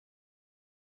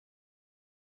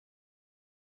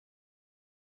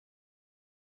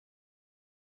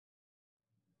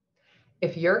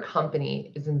If your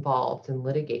company is involved in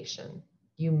litigation,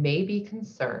 you may be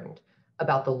concerned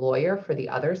about the lawyer for the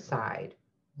other side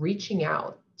reaching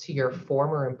out to your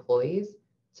former employees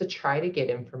to try to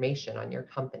get information on your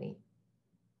company.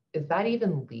 Is that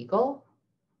even legal?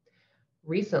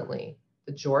 Recently,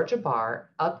 the Georgia Bar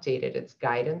updated its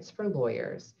guidance for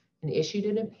lawyers and issued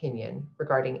an opinion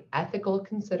regarding ethical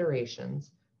considerations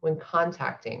when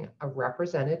contacting a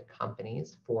represented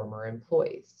company's former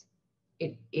employees.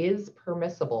 It is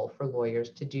permissible for lawyers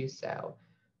to do so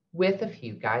with a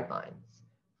few guidelines.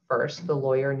 First, the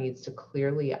lawyer needs to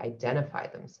clearly identify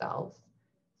themselves.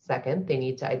 Second, they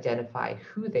need to identify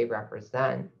who they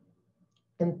represent.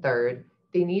 And third,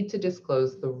 they need to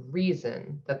disclose the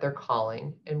reason that they're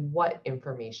calling and what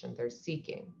information they're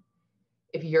seeking.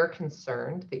 If you're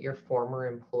concerned that your former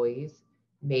employees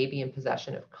may be in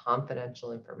possession of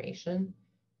confidential information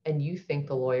and you think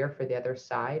the lawyer for the other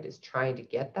side is trying to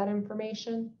get that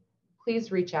information,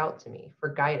 please reach out to me for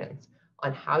guidance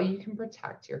on how you can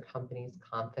protect your company's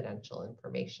confidential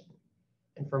information.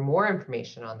 And for more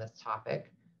information on this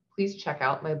topic, please check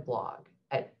out my blog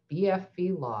at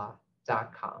bfvlaw.com.